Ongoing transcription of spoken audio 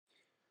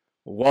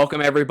Welcome,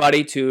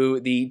 everybody,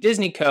 to the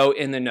Disney Co.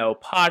 in the Know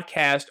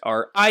podcast,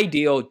 our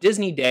ideal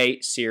Disney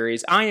Day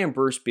series. I am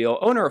Bruce Beal,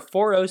 owner of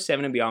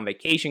 407 and Beyond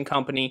Vacation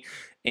Company,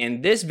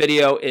 and this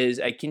video is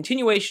a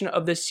continuation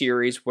of the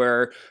series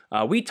where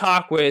we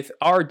talk with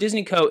our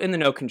Disney Co. in the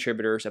Know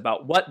contributors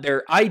about what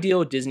their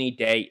ideal Disney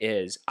Day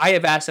is. I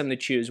have asked them to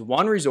choose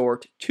one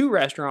resort, two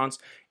restaurants,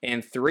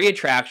 and three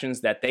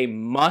attractions that they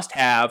must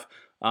have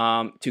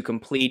to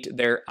complete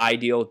their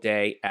ideal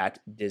day at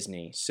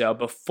Disney. So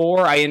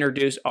before I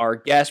introduce our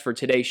guest for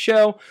today's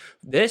show,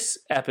 this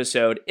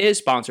episode is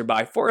sponsored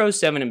by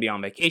 407 and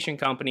Beyond Vacation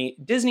Company,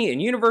 Disney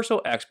and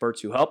Universal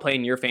experts who help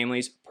plan your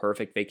family's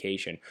perfect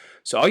vacation.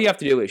 So all you have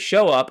to do is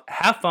show up,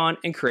 have fun,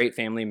 and create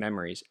family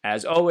memories.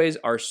 As always,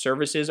 our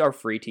services are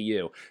free to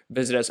you.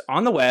 Visit us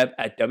on the web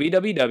at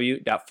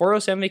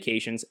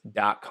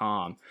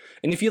www.407vacations.com.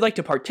 And if you'd like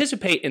to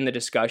participate in the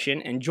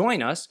discussion and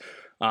join us,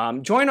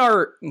 join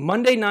our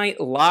Monday night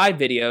live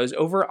videos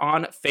over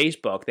on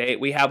Facebook.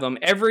 We have them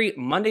every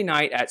Monday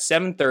night at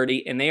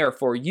 7:30, and they are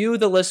for you,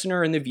 the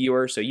listener and the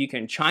viewer, so you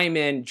can chime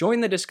in,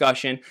 join the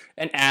discussion,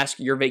 and ask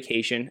your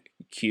vacation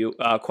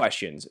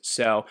questions.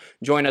 So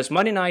join us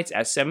Monday nights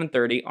at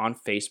 7:30 on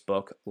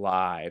Facebook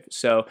Live.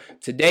 So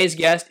today's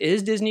guest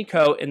is Disney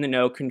Co. in the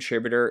Know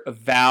contributor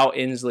Val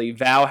Inslee.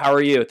 Val, how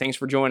are you? Thanks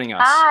for joining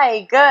us.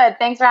 Hi, good.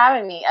 Thanks for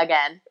having me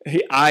again.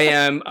 I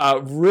am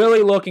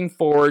really looking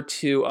forward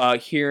to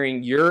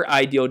hearing your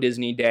ideal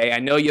Disney day. I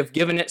know you've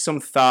given it some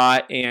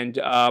thought, and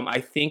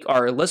I think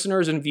our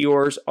listeners and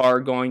viewers are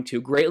going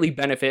to greatly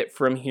benefit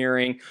from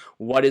hearing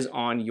what is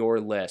on your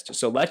list.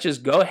 So let's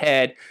just go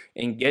ahead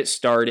and get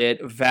started.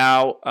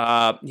 Val,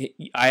 I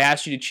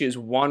asked you to choose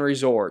one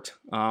resort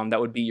that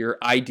would be your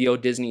ideal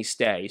Disney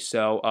stay.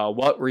 So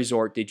what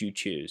resort did you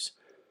choose?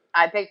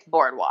 I picked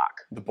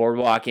Boardwalk. The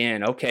Boardwalk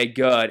Inn. Okay,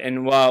 good.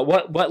 And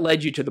what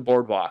led you to the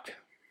Boardwalk?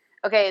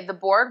 Okay, the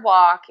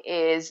Boardwalk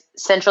is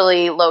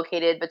centrally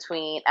located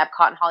between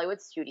Epcot and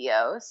Hollywood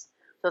Studios.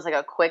 So it's like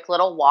a quick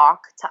little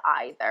walk to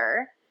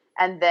either.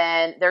 And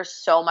then there's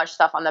so much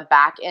stuff on the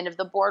back end of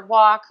the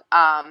Boardwalk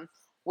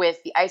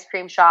with the ice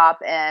cream shop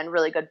and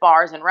really good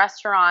bars and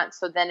restaurants.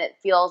 So then it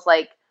feels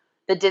like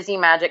the Disney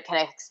magic can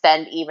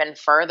extend even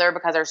further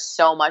because there's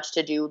so much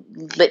to do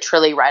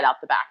literally right out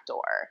the back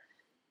door.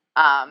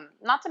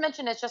 Not to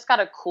mention it's just got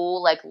a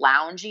cool like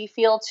loungy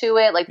feel to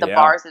it. Like the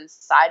bars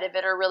inside of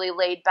it are really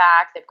laid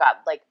back. They've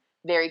got like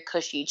very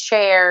cushy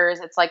chairs.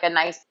 It's like a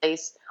nice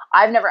place.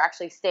 I've never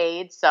actually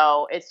stayed,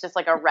 so it's just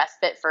like a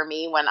respite for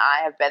me when I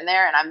have been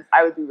there, and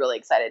I would be really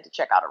excited to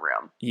check out a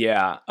room.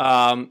 Yeah.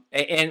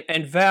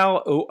 And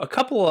Val, a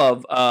couple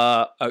of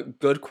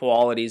good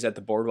qualities that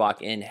the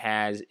Boardwalk Inn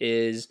has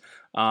is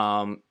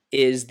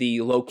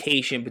the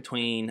location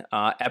between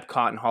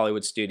Epcot and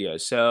Hollywood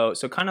Studios. So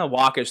kind of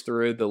walk us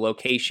through the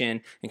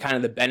location and kind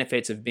of the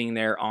benefits of being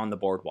there on the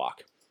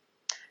boardwalk.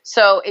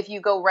 So if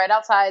you go right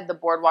outside the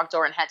boardwalk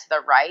door and head to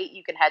the right,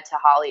 you can head to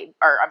you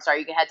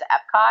can head to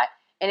Epcot,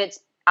 and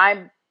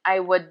I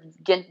would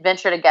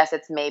venture to guess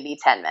it's maybe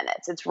 10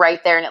 minutes. It's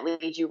right there, and it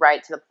leads you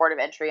right to the port of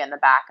entry in the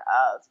back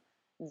of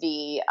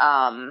the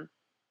oh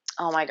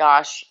my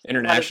gosh,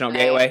 International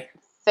Gateway.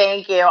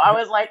 Thank you. I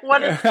was like,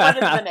 what is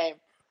the name?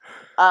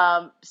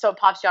 So it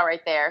pops you out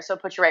right there. So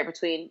it puts you right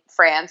between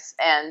France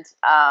and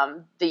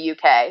the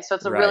UK. So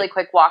it's a really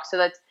quick walk. So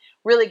that's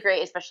really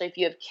great, especially if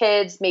you have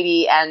kids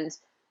maybe and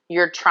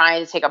you're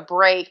trying to take a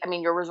break. I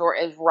mean, your resort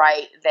is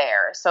right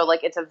there. So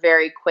like it's a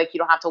very quick, you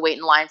don't have to wait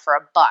in line for a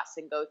bus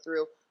and go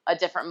through a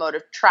different mode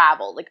of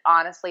travel. Like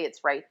honestly,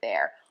 it's right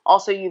there.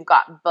 Also, you've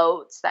got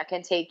boats that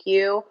can take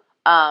you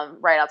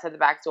right outside the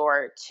back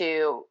door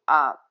to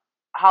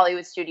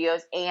Hollywood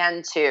Studios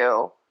and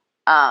to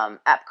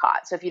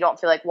Epcot. So if you don't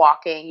feel like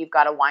walking, you've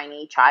got a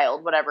whiny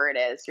child, whatever it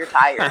is, you're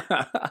tired.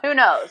 Who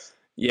knows?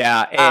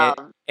 Yeah,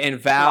 and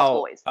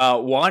Val,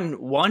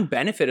 one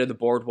benefit of the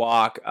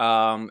boardwalk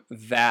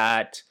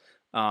that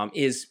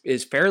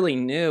is fairly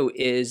new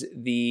is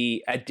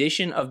the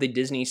addition of the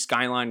Disney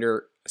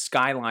Skyliner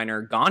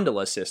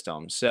gondola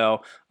system.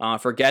 So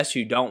for guests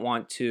who don't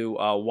want to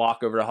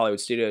walk over to Hollywood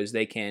Studios,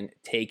 they can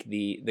take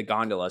the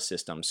gondola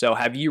system. So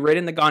have you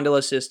ridden the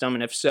gondola system?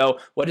 And if so,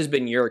 what has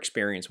been your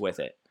experience with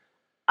it?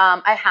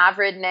 I have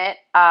ridden it.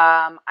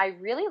 I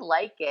really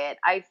like it.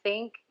 I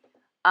think,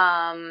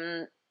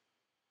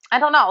 I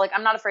don't know, like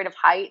I'm not afraid of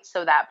heights,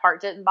 so that part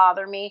didn't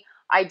bother me.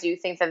 I do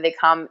think that they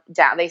come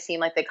down, they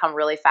seem like they come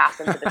really fast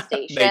into the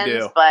stations, They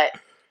do. But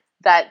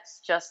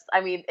that's just,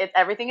 I mean,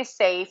 everything is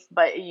safe,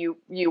 but you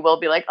will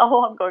be like,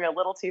 oh, I'm going a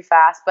little too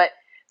fast, but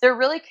they're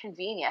really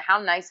convenient.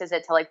 How nice is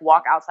it to like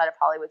walk outside of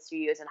Hollywood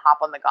Studios and hop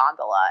on the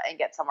gondola and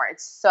get somewhere?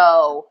 It's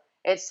so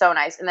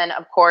nice. And then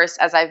of course,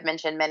 as I've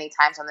mentioned many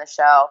times on the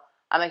show,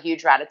 I'm a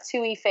huge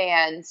Ratatouille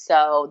fan,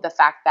 so the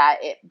fact that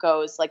it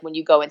goes, like when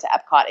you go into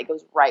Epcot, it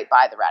goes right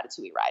by the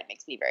Ratatouille ride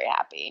makes me very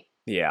happy.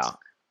 Yeah.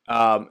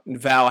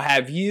 Val,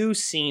 have you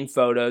seen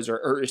photos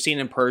or seen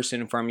in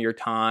person from your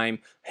time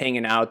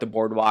hanging out at the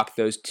boardwalk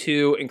those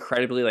two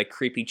incredibly like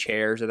creepy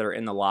chairs that are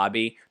in the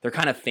lobby? They're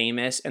kind of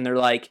famous, and they're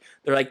like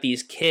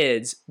these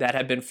kids that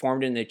have been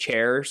formed into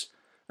chairs.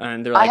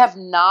 And they're I like, have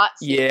not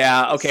seen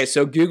yeah, these. okay,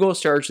 so Google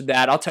search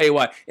that. I'll tell you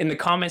what, in the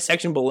comment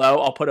section below,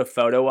 I'll put a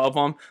photo of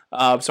them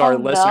so our Oh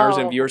listeners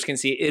and no. viewers can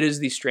see. It is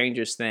the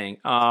strangest thing.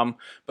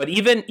 But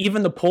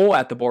even the pool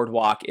at the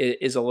boardwalk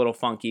is a little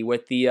funky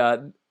with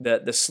the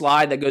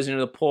slide that goes into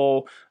the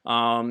pool.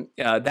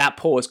 That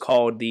pool is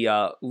called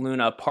the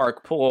Luna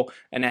Park pool,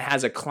 and it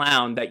has a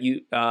clown that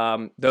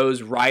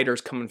those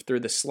riders coming through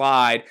the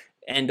slide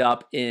end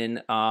up in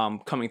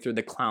coming through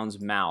the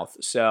clown's mouth.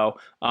 So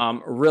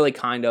really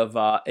kind of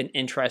an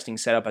interesting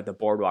setup at the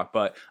boardwalk.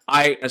 But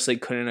I honestly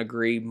couldn't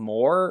agree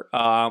more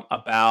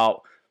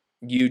about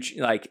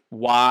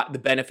why the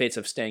benefits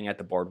of staying at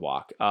the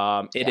boardwalk.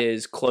 It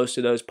is close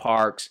to those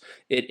parks.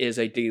 It is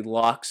a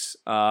deluxe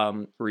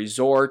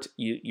resort.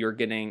 You're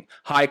getting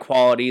high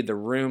quality. The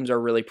rooms are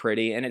really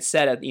pretty, and it's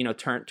set at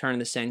turn of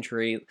the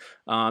century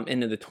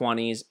into the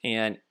 20s.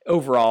 And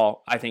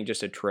overall, I think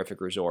just a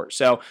terrific resort.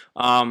 So,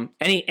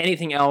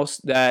 anything else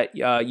that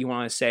you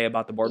want to say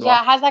about the boardwalk?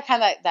 Yeah, it has that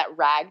kind of that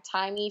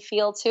ragtimey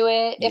feel to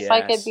it. If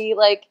I could Yes. be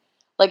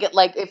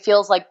it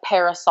feels like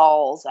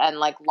parasols and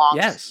like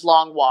Yes.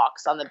 long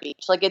walks on the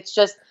beach. Like it's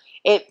just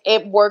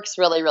it works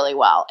really, really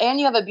well. And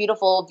you have a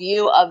beautiful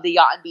view of the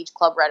Yacht and Beach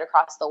Club right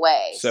across the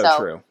way. So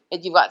true.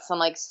 You've got some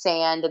like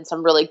sand and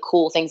some really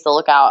cool things to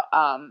look out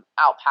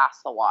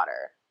past the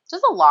water.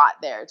 Just a lot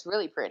there. It's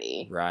really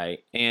pretty. Right.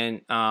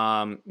 And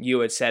you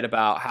had said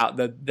about how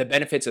the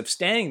benefits of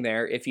staying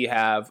there if you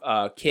have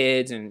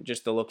kids and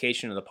just the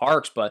location of the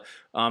parks. But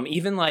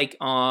even like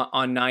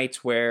on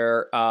nights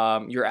where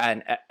you're at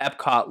an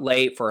Epcot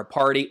late for a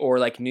party or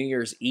like New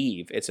Year's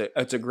Eve, it's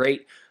a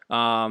great,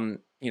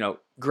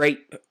 great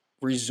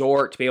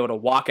resort to be able to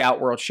walk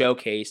out World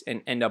Showcase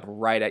and end up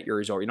right at your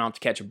resort. You don't have to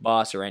catch a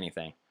bus or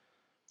anything.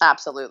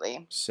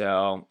 Absolutely.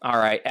 So, all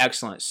right.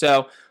 Excellent.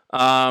 So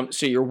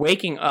you're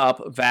waking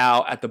up,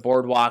 Val, at the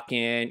Boardwalk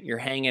Inn. You're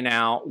hanging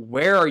out.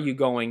 Where are you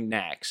going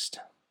next?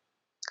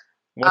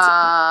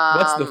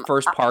 What's the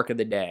first park of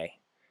the day?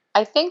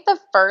 I think the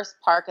first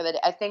park of the day,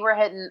 I think we're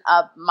hitting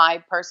up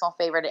my personal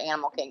favorite,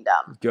 Animal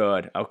Kingdom.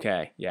 Good.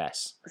 Okay.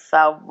 Yes.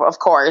 So, of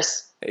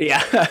course.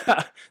 Yeah.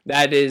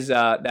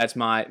 That's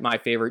my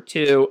favorite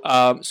too.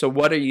 So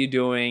what are you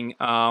doing?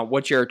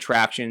 What's your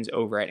attractions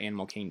over at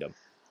Animal Kingdom?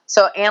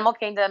 So Animal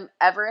Kingdom,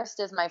 Everest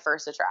is my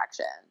first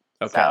attraction.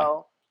 Okay.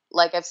 So,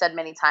 like I've said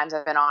many times,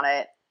 I've been on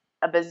it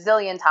a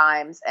bazillion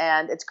times,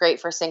 and it's great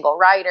for single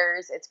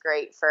riders. It's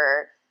great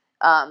for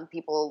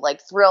people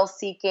like thrill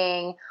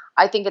seeking.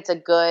 I think it's a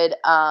good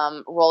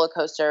roller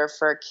coaster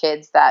for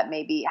kids that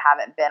maybe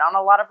haven't been on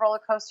a lot of roller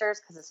coasters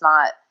because it's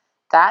not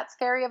that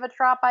scary of a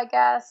drop, I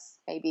guess.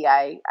 Maybe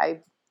I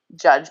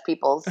judge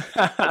people's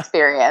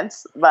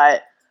experience,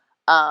 but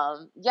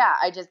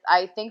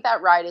I think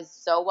that ride is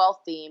so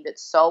well themed.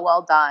 It's so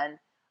well done.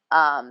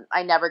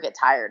 I never get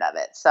tired of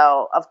it.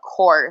 So of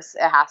course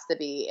it has to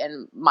be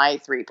in my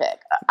 3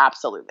 pick.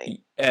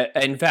 Absolutely.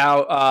 And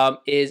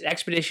Val, is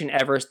Expedition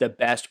Everest the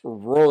best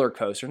roller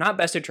coaster? Not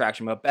best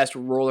attraction, but best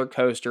roller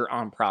coaster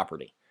on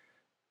property.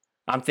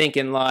 I'm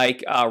thinking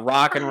like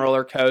Rock and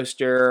Roller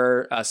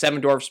Coaster,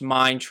 Seven Dwarfs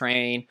Mine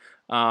Train.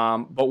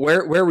 But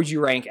where would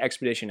you rank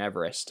Expedition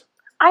Everest?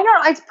 I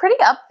don't know. It's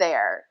pretty up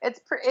there. It's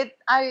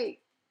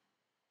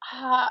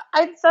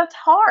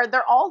hard.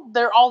 They're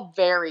all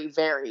very,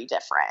 very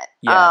different.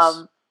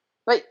 Yes.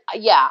 But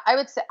yeah,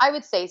 I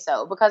would say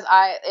so because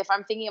if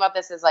I'm thinking about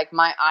this as like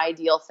my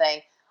ideal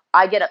thing,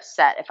 I get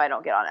upset if I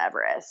don't get on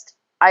Everest.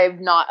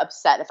 I'm not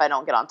upset if I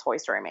don't get on Toy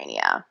Story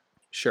Mania.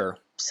 Sure.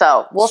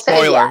 So we'll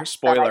say yes,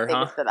 spoiler, I think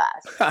it's the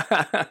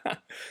best.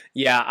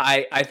 Yeah,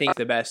 I think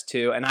the best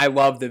too, and I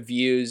love the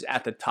views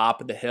at the top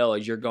of the hill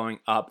as you're going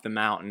up the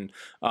mountain.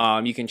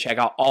 You can check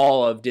out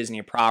all of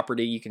Disney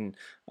property. You can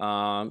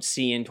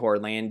see into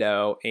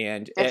Orlando,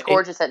 and it's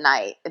gorgeous at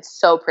night. It's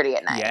so pretty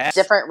at night. Yes.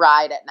 Different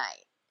ride at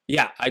night.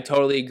 Yeah, I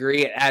totally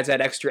agree. It adds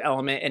that extra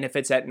element, and if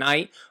it's at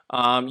night,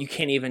 you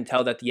can't even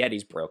tell that the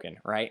Yeti's broken,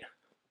 right?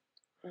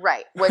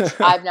 Right,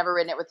 which I've never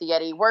ridden it with the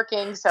Yeti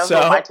working, so who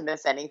am I to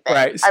miss anything?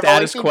 Right, I've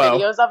only status seen quo.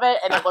 videos of it,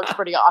 and it looks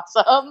pretty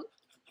awesome.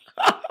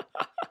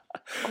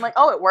 I'm like,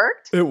 oh, it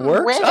worked? It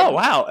works? When? Oh,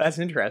 wow. That's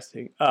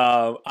interesting.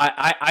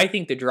 I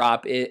think the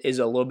drop is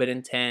a little bit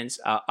intense.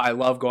 I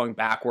love going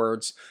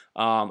backwards.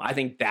 I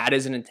think that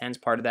is an intense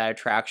part of that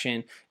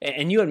attraction.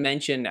 And you had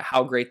mentioned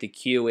how great the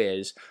queue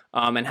is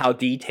and how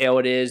detailed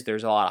it is.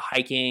 There's a lot of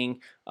hiking,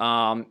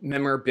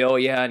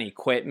 memorabilia and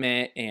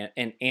equipment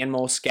and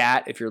animal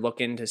scat if you're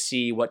looking to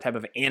see what type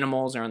of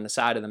animals are on the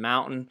side of the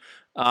mountain.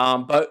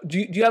 But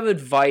do you have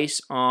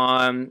advice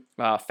on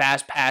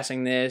fast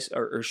passing this,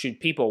 or should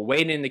people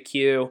wait in the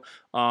queue,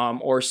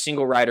 or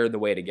single rider the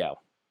way to go?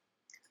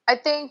 I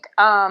think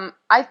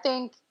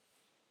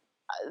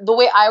the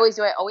way I always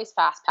do it, I always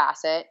fast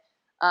pass it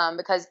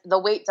because the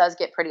wait does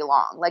get pretty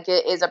long. Like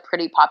it is a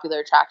pretty popular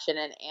attraction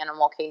in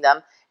Animal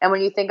Kingdom, and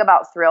when you think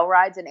about thrill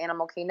rides in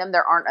Animal Kingdom,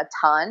 there aren't a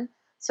ton,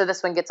 so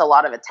this one gets a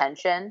lot of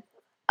attention.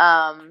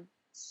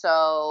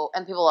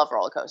 And people love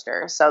roller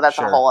coasters, so that's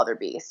Sure. a whole other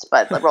beast.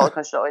 But the roller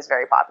coaster is always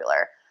very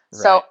popular.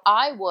 So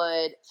I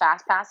would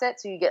fast pass it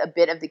so you get a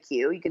bit of the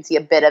queue. You can see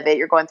a bit of it.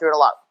 You're going through it a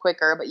lot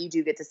quicker, but you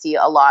do get to see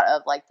a lot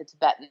of like the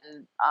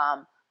Tibetan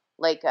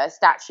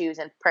statues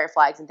and prayer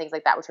flags and things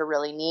like that, which are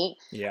really neat.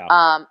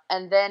 Yeah.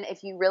 And then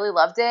if you really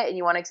loved it and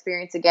you want to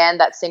experience again,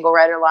 that single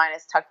rider line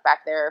is tucked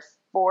back there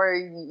for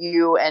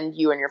you and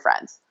your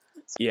friends.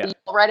 So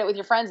you'll ride it with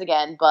your friends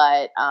again,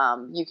 but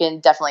you can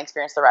definitely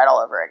experience the ride all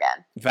over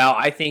again. Val,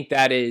 I think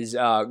that is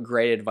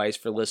great advice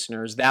for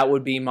listeners. That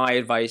would be my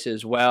advice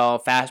as well.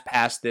 Fast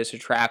pass this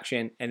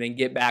attraction and then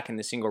get back in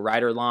the single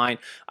rider line.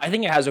 I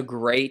think it has a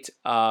great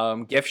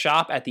gift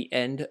shop at the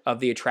end of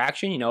the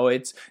attraction. You know,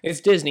 it's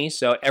Disney,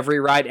 so every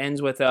ride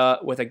ends with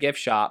a gift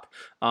shop.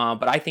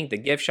 But I think the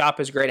gift shop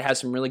is great. It has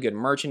some really good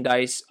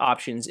merchandise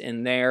options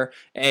in there.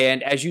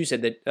 And as you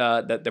said,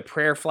 the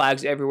prayer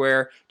flags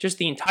everywhere, just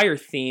the entire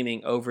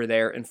theming over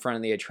there in front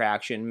of the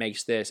attraction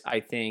makes this, I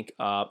think,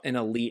 an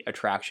elite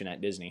attraction at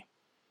Disney.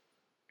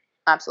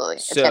 Absolutely.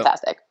 It's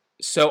fantastic.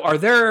 So are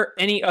there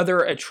any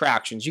other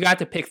attractions? You got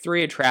to pick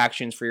 3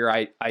 attractions for your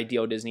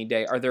ideal Disney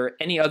day. Are there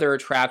any other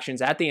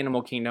attractions at the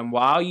Animal Kingdom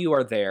while you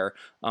are there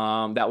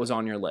that was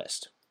on your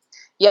list?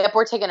 Yep,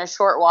 we're taking a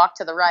short walk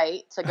to the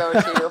right to go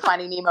to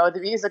Finding Nemo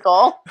the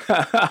musical.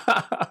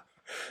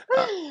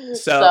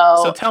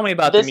 So tell me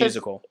about the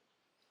musical.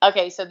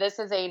 Okay, so this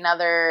is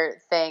another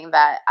thing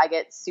that I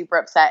get super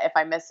upset if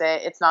I miss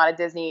it. It's not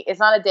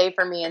a day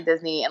for me in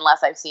Disney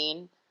unless I've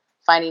seen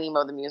Finding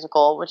Nemo the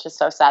musical, which is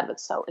so sad,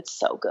 but it's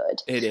so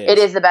good. It is. It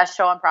is the best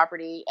show on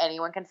property.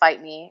 Anyone can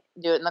fight me.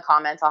 Do it in the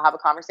comments. I'll have a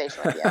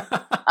conversation with you.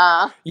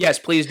 Yes,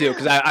 please do,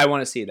 because I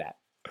want to see that.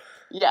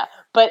 Yeah,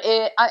 but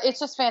it's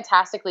just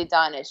fantastically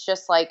done. It's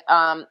just like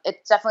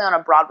it's definitely on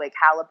a Broadway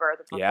caliber.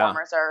 The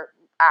performers are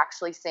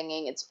actually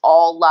singing. It's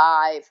all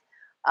live.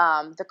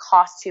 The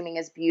costuming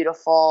is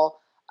beautiful.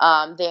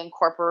 They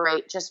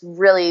incorporate just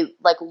really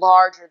like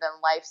larger than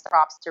life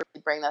props to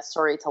really bring that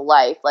story to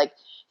life. Like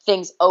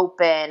things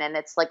open and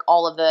it's like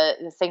all of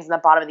the things in the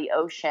bottom of the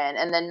ocean.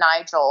 And then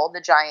Nigel,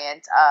 the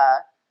giant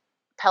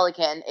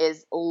pelican,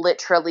 is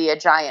literally a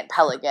giant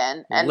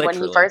pelican. And when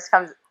he first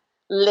comes,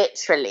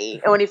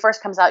 and when he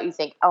first comes out, you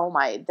think, oh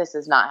my, this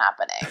is not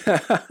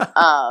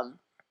happening.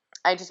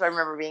 I just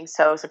remember being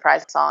so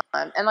surprised I saw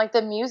him. And, like,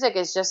 the music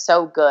is just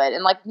so good.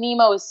 And, like,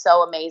 Nemo is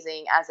so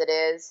amazing as it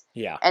is.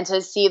 Yeah. And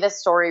to see this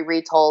story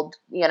retold,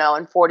 you know,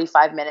 in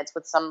 45 minutes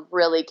with some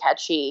really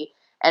catchy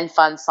and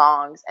fun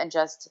songs and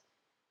just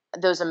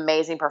those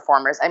amazing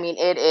performers. I mean,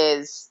 it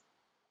is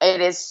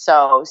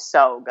so,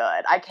 so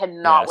good. I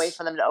cannot wait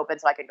for them to open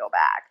so I can go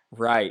back.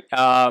 Right.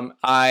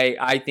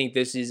 I think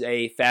this is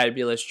a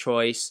fabulous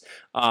choice.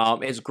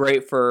 It's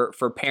great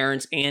for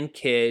parents and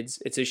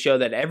kids. It's a show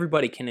that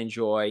everybody can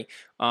enjoy.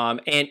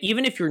 And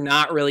even if you're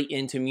not really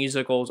into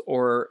musicals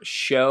or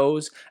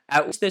shows,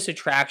 at least this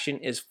attraction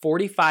is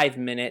 45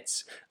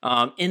 minutes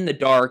in the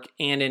dark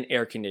and in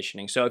air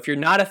conditioning. So if you're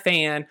not a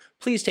fan,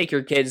 please take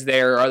your kids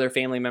there or other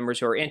family members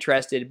who are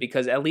interested,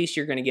 because at least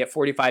you're going to get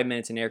 45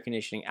 minutes in air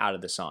conditioning out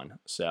of the sun.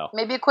 So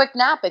maybe a quick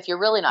nap if you're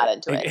really not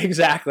into it.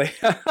 Exactly.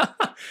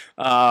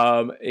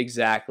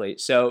 Exactly.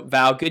 So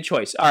Val, good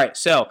choice. All right.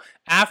 So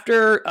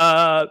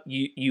after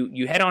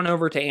you head on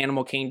over to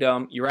Animal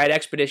Kingdom, you ride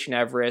Expedition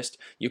Everest,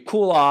 you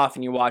cool off,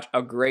 and you watch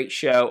a great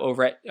show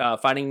over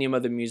at Finding Nemo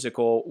the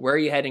musical. Where are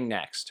you heading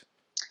next?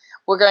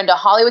 We're going to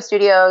Hollywood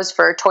Studios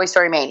for Toy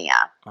Story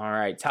Mania. All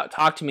right.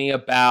 Talk to me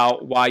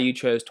about why you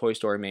chose Toy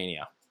Story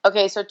Mania.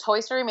 Okay, so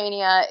Toy Story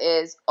Mania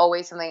is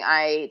always something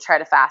I try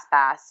to fast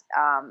pass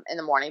in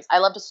the mornings. I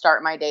love to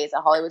start my days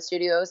at Hollywood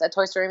Studios at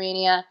Toy Story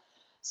Mania.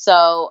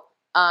 So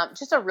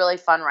just a really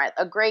fun ride,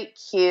 a great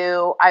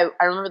queue. I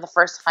remember the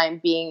first time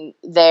being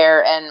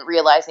there and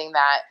realizing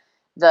that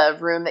the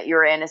room that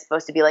you're in is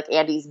supposed to be like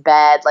Andy's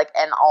bed, like,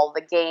 and all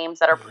the games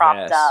that are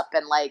propped up,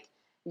 and like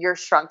you're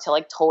shrunk to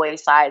like toy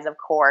size, of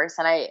course.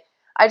 And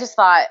I just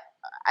thought,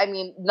 I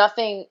mean,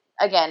 nothing.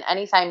 Again,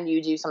 anytime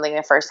you do something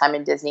the first time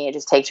in Disney, it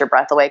just takes your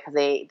breath away because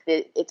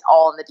it's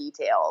all in the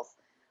details.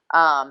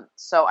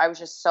 So I was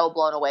just so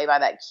blown away by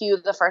that queue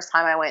the first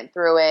time I went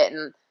through it.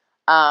 And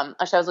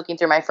actually, I was looking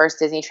through my first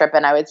Disney trip,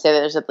 and I would say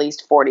that there's at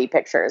least 40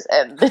 pictures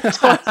in the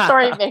Toy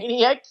Story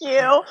Mania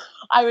queue.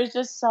 I was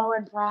just so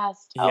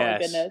impressed. Oh, my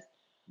goodness.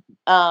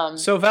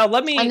 So, Val,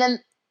 let me...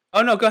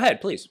 Oh, no, go ahead,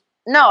 please.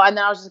 No, and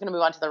then I was just going to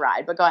move on to the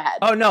ride, but go ahead.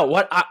 Oh, no,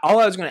 all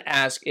I was going to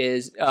ask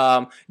is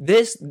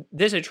this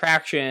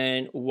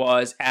attraction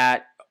was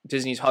at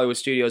Disney's Hollywood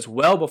Studios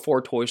well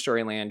before Toy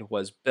Story Land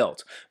was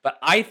built. But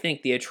I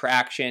think the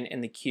attraction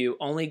and the queue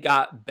only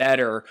got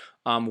better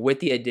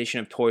with the addition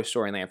of Toy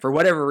Story Land. For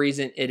whatever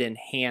reason, it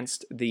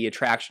enhanced the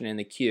attraction and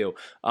the queue.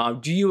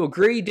 Do you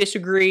agree,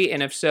 disagree?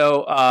 And if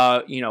so,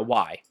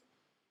 why?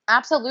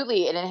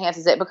 Absolutely, it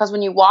enhances it, because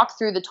when you walk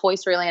through the Toy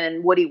Story Land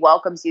and Woody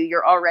welcomes you,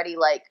 you're already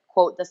like,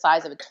 quote, the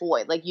size of a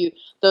toy. Like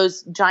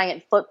those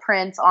giant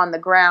footprints on the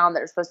ground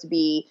that are supposed to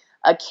be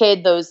a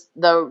kid,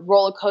 the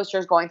roller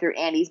coasters going through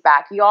Andy's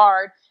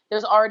backyard,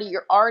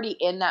 you're already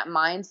in that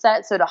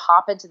mindset. So to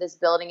hop into this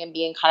building and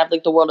be in kind of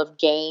like the world of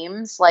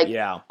games, like,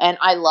 Yeah. and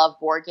I love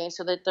board games.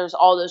 So that there's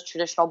all those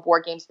traditional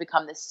board games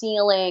become the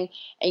ceiling,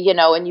 and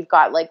and you've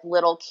got like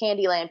little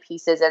Candyland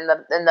pieces and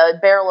the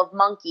barrel of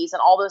monkeys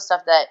and all those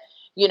stuff that,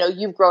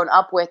 you've grown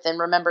up with and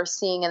remember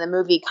seeing in the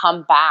movie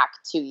come back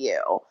to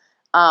you.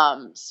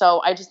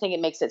 So I just think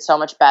it makes it so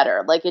much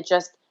better. Like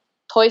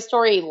Toy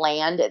Story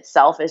Land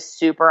itself is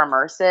super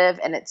immersive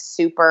and it's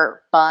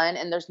super fun,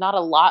 and there's not a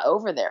lot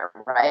over there,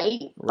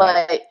 right?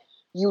 But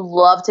you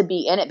love to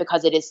be in it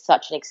because it is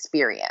such an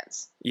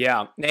experience.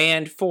 Yeah.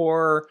 And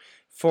for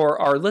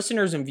our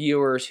listeners and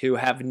viewers who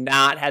have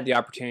not had the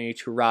opportunity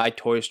to ride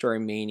Toy Story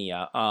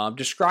Mania,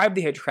 describe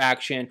the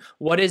attraction.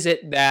 What is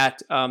it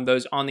that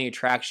those on the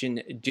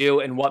attraction do,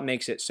 and what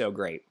makes it so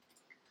great?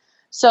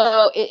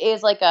 So it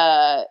is like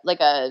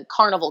a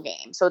carnival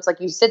game. So it's like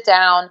you sit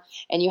down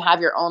and you have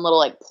your own little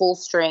like pull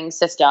string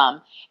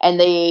system, and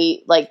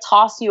they like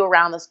toss you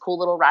around this cool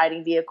little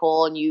riding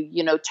vehicle, and you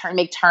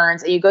make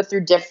turns, and you go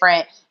through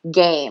different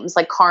games,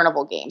 like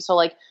carnival games. So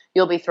like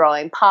you'll be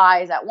throwing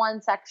pies at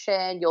one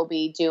section, you'll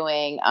be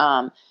doing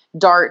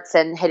darts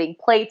and hitting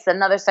plates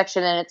another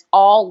section, and it's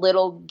all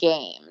little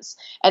games.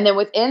 And then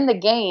within the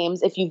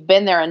games, if you've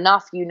been there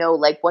enough,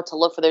 like what to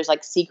look for. There's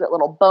like secret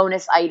little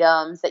bonus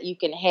items that you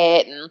can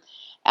hit,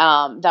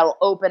 and that'll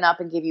open up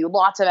and give you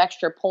lots of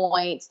extra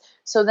points.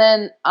 So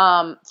then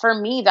for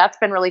me, that's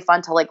been really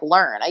fun to like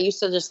learn. I used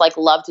to just like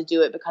love to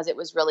do it because it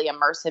was really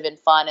immersive and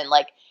fun, and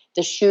like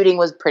the shooting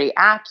was pretty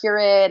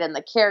accurate and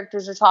the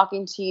characters are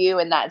talking to you,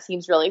 and that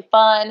seems really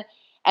fun.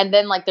 And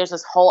then like there's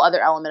this whole other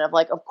element of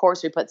like, of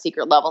course we put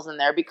secret levels in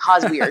there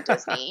because we are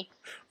Disney.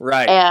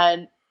 Right.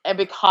 And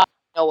because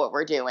we know what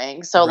we're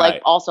doing. So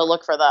like also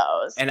look for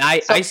those. And I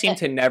seem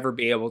to never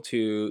be able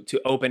to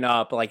open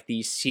up like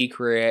these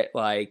secret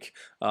like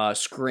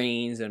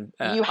screens, and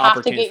you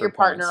have to get your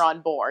partner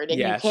on board, and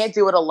you can't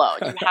do it alone.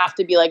 You have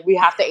to be like, we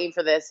have to aim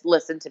for this,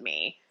 listen to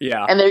me.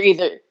 Yeah. And they're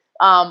either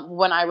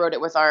when I wrote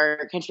it with our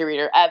country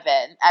reader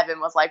Evan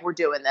was like, we're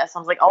doing this. I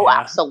was like, oh,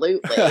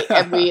 absolutely.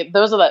 And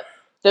those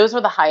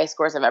were the highest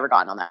scores I've ever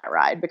gotten on that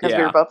ride, because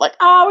we were both like,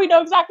 oh, we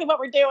know exactly what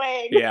we're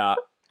doing. Yeah.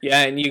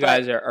 Yeah, and you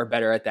guys are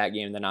better at that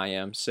game than I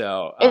am.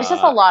 So it's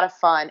just a lot of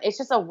fun. It's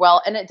just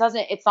and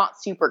it's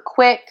not super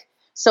quick.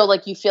 So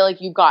like you feel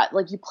like you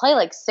play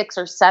like 6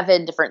 or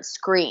 7 different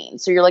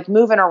screens. So you're like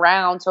moving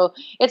around. So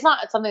it's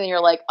not something that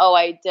you're like, oh,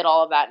 I did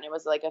all of that and it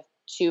was like a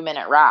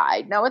 2-minute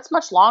ride. No, it's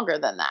much longer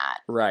than that.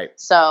 Right.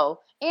 So,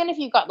 and if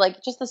you've got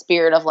like just the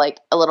spirit of like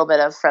a little bit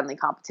of friendly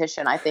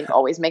competition, I think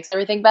always makes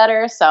everything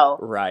better. So,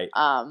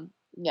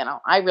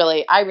 I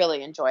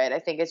really enjoy it. I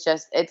think it's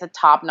a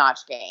top-notch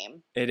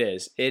game. It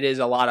is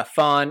a lot of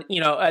fun.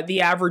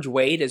 The average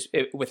wait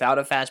without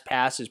a fast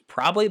pass is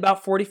probably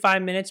about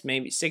 45 minutes,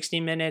 maybe 60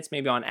 minutes,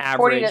 maybe on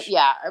average.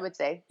 I would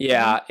say.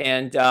 Yeah,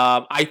 and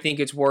I think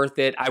it's worth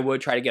it. I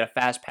would try to get a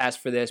fast pass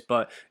for this,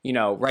 but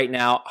right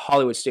now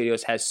Hollywood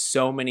Studios has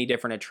so many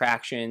different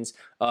attractions,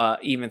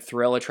 even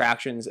thrill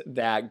attractions,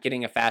 that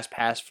getting a fast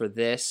pass for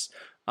this,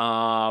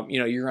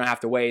 you're gonna have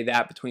to weigh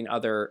that between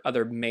other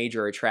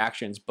major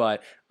attractions.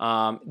 But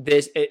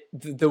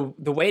the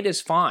wait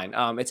is fine.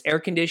 It's air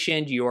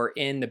conditioned. You're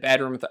in the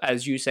bedroom with,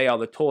 as you say, all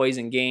the toys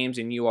and games,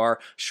 and you are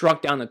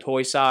shrunk down the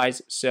toy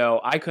size. So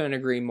I couldn't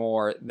agree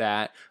more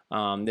that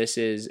this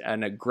is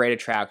a great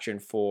attraction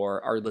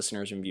for our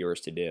listeners and viewers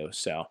to do.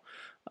 So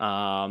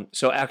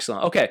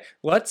excellent. Okay,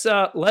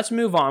 let's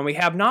move on. We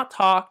have not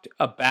talked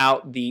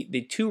about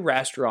the 2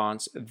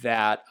 restaurants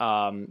that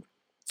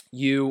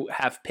you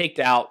have picked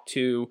out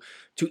to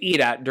eat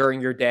at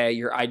during your day,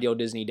 your ideal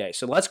Disney day.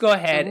 So let's go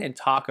ahead and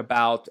talk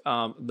about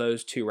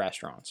those 2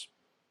 restaurants.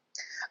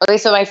 Okay,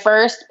 so my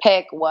first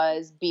pick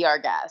was Be Our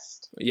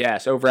Guest.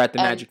 Yes, over at the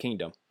Magic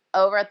Kingdom.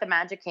 Over at the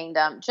Magic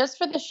Kingdom, just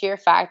for the sheer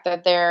fact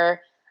that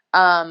there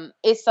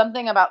is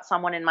something about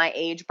someone in my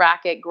age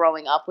bracket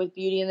growing up with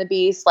Beauty and the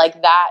Beast,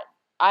 like that.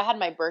 I had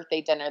my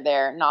birthday dinner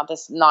there, not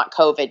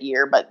COVID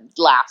year, but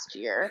last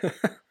year.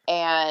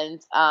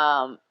 And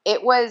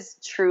it was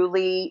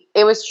truly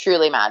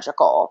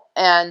magical.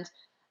 And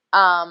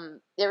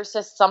there was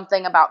just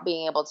something about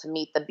being able to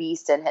meet the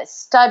Beast in his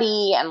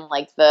study, and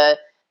like the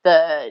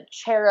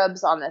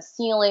cherubs on the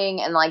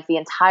ceiling, and like the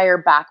entire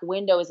back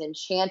window is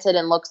enchanted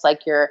and looks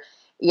like you're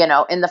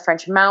in the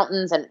French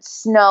mountains, and it's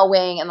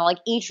snowing, and like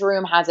each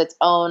room has its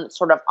own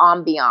sort of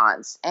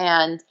ambiance.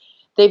 And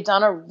they've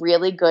done a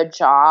really good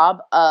job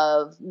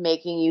of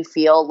making you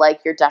feel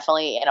like you're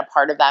definitely in a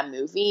part of that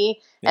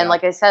movie. Yeah. And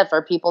like I said,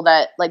 for people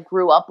that like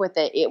grew up with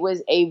it, it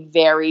was a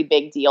very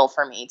big deal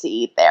for me to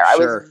eat there. Sure. I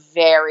was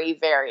very,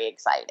 very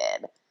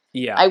excited.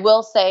 Yeah. I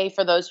will say,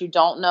 for those who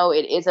don't know,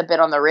 it is a bit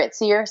on the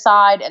ritzier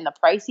side and the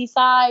pricey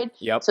side.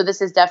 Yep. So this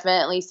is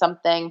definitely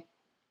something.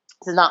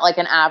 This is not like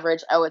an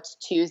average, oh, it's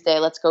Tuesday,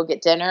 let's go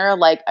get dinner.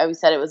 Like I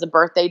said, it was a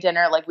birthday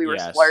dinner. Like we were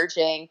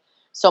splurging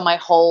So my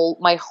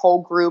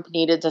whole group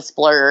needed to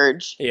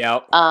splurge.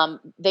 Yep.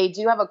 They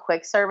do have a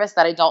quick service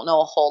that I don't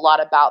know a whole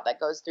lot about that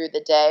goes through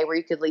the day where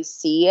you could at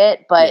least see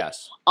it. But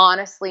Yes.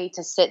 honestly,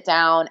 to sit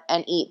down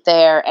and eat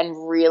there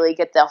and really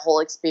get the whole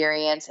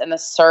experience, and the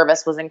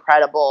service was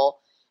incredible.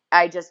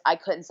 I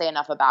couldn't say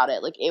enough about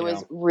it. Like it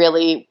was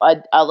really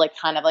a like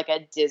kind of like a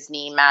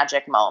Disney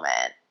magic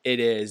moment. It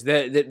is.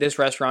 This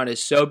restaurant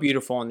is so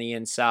beautiful on the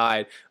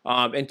inside.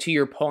 And to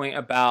your point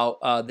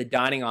about the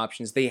dining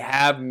options, they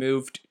have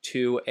moved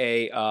to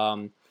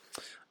a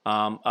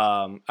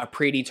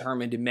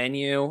predetermined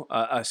menu,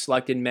 a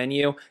selected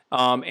menu,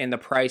 and the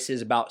price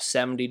is about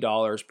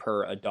 $70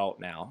 per adult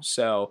now.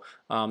 So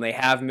they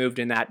have moved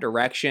in that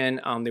direction.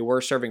 They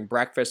were serving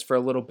breakfast for a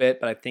little bit,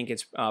 but I think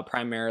it's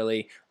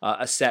primarily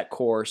a set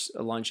course,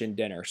 lunch and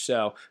dinner.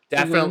 So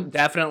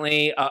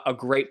definitely a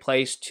great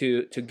place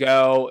to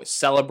go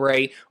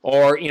celebrate,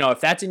 or if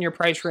that's in your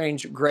price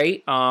range,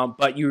 great.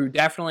 But you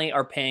definitely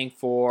are paying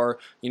for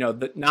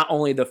not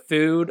only the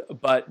food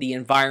but the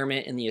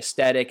environment and the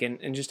aesthetic and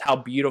just how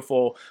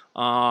beautiful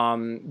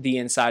the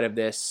inside of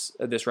this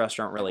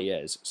restaurant really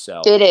is.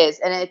 So it is,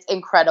 and it's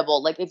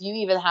incredible. Like if you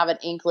even have an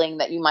inkling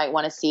that you might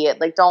want to see it,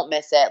 like don't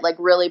miss it. Like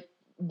really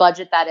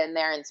budget that in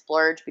there and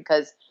splurge,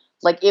 because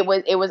like it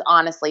was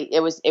honestly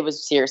it was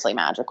seriously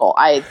magical.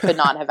 I could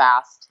not have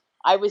asked.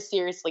 I was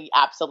seriously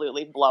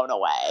absolutely blown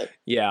away.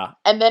 Yeah.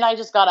 And then I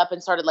just got up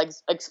and started like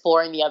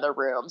exploring the other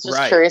rooms, just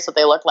Right. curious what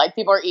they look like.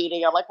 People are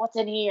eating. I'm like, what's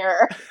in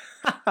here?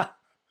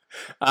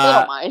 They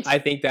don't mind. I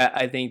think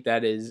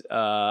that is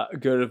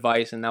good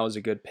advice, and that was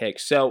a good pick.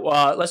 So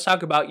let's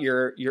talk about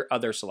your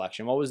other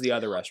selection. What was the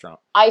other restaurant?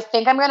 I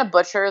think I'm going to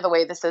butcher the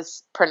way this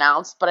is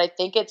pronounced, but I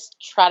think it's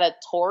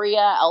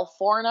Trattoria El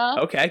Forno.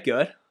 Okay,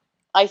 good.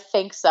 I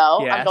think so.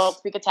 Yes. I don't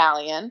speak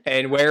Italian.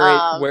 And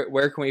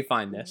where can we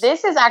find this?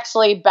 This is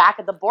actually back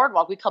at the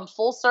boardwalk. We come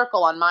full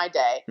circle on my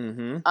day.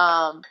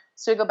 Mm-hmm.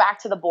 So we go back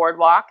to the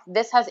boardwalk.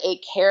 This has a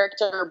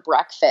character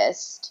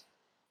breakfast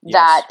Yes.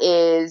 that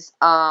is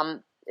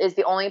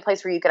the only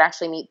place where you can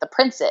actually meet the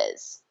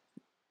princes.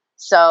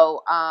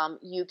 So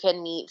you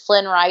can meet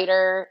Flynn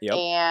Rider, Yep.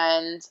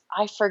 and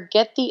I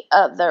forget the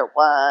other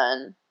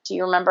one. Do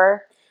you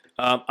remember?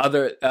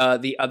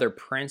 The other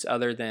prince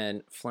other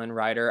than Flynn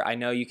Rider. I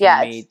know you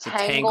can meet it's the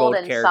Tangled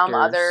and characters. some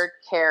other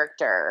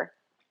character.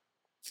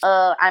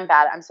 I'm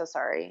bad. I'm so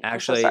sorry.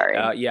 Actually, I'm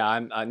so sorry. yeah,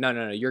 I'm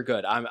no, you're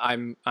good.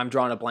 I'm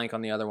drawing a blank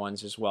on the other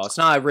ones as well. It's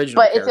not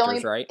original But characters, it's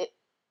only right?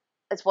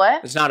 It's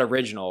what? It's not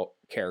original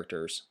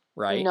characters,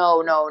 right? No.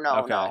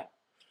 Okay. No.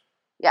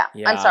 Yeah,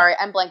 Yeah. I'm sorry,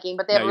 I'm blanking,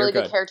 but they have No, a really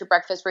you're good good. character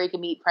breakfast where you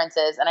can meet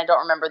princes, and I don't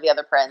remember the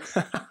other prince.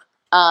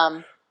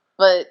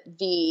 But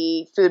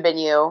the food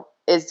menu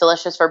is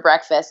delicious for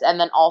breakfast, and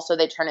then also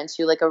they turn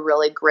into like a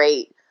really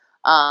great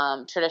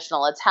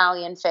traditional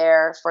Italian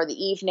fare for the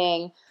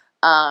evening,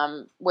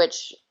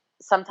 which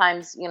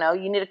sometimes you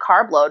need a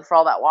carb load for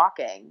all that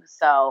walking.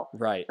 So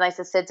Right. it's nice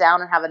to sit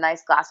down and have a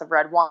nice glass of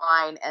red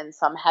wine and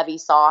some heavy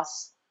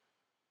sauce.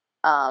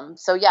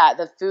 So yeah,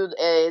 the food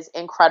is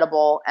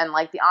incredible, and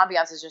like the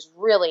ambiance is just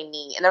really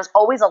neat. And there's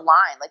always a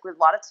line, like with a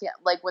lot of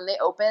like when they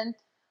open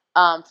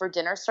for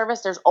dinner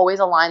service, there's always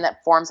a line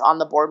that forms on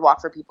the boardwalk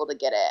for people to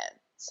get in.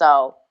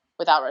 So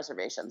without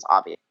reservations,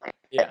 obviously.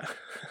 Yeah.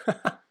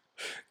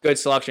 Good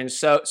selection.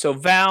 So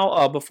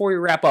Val, before we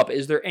wrap up,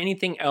 is there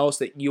anything else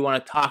that you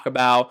want to talk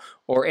about,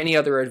 or any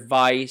other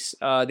advice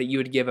that you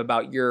would give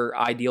about your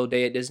ideal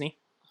day at Disney?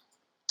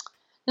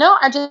 No,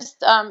 I just,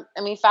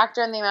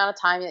 factor in the amount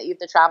of time that you have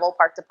to travel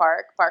park to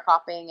park. Park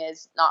hopping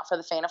is not for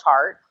the faint of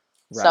heart.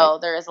 Right. So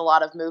there is a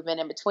lot of movement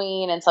in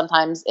between, and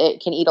sometimes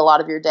it can eat a lot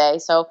of your day.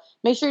 So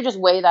make sure you just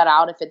weigh that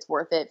out if it's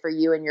worth it for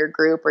you and your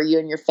group or you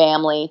and your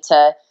family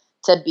to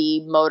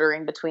be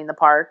motoring between the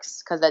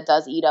parks, because that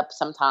does eat up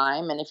some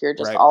time. And if you're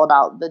just Right. all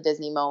about the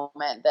Disney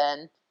moment,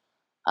 then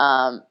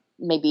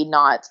maybe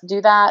not do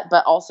that.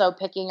 But also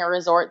picking a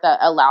resort that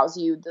allows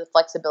you the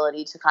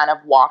flexibility to kind of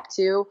walk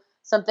to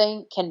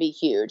something can be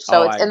huge.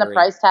 So it's I in the agree.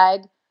 price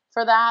tag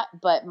for that,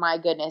 but my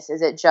goodness,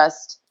 is it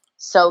just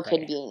so Right.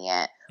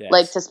 convenient. Yes.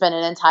 Like to spend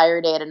an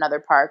entire day at another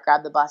park,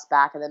 grab the bus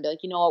back, and then be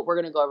like, you know what, we're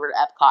going to go over to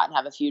Epcot and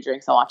have a few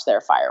drinks and watch their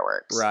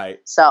fireworks. Right.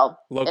 So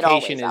Location it all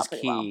is weighs out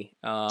pretty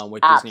well. key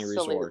with Disney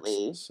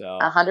Absolutely. resorts. So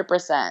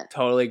 100%.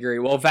 totally agree.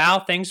 Well,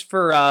 Val, thanks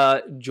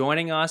for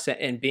joining us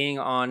and being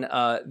on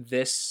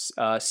this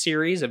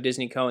series of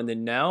Disney Co. in the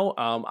Know.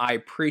 I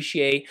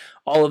appreciate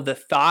all of the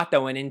thought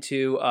that went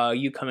into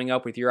you coming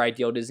up with your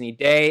ideal Disney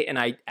day, and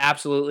I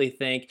absolutely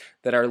think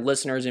that our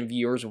listeners and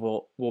viewers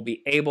will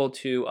be able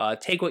to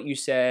take what you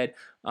said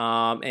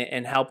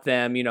and help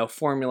them,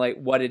 formulate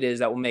what it is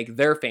that will make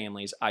their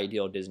family's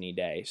ideal Disney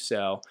day.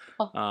 So,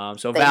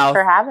 Thanks Val,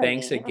 for having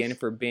thanks me. again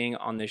for being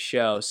on the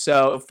show.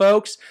 So,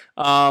 folks,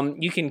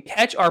 you can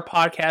catch our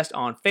podcast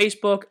on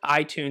Facebook,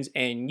 iTunes,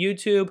 and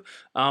YouTube.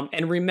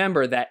 And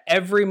remember that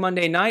every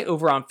Monday night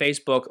over on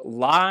Facebook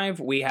Live,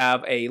 we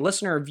have a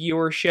listener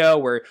viewer show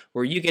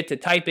where you get to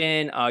type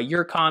in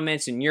your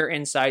comments and your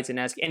insights and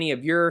ask any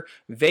of your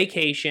vacation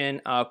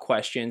vacation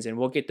questions, and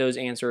we'll get those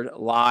answered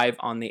live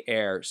on the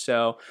air.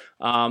 So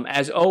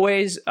as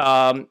always,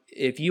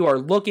 if you are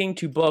looking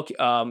to book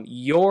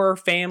your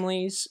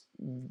family's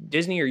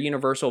Disney or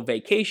Universal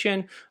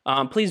vacation,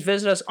 please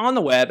visit us on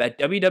the web at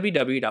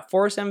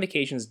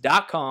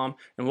www.407vacations.com,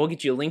 and we'll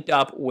get you linked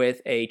up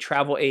with a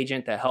travel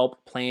agent to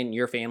help plan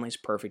your family's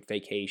perfect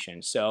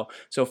vacation. So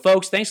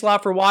folks, thanks a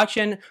lot for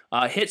watching.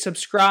 Hit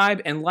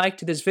subscribe and like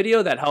to this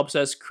video. That helps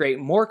us create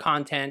more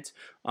content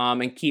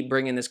and keep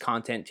bringing this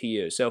content to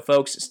you. So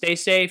folks, stay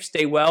safe,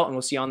 stay well, and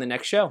we'll see you on the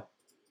next show.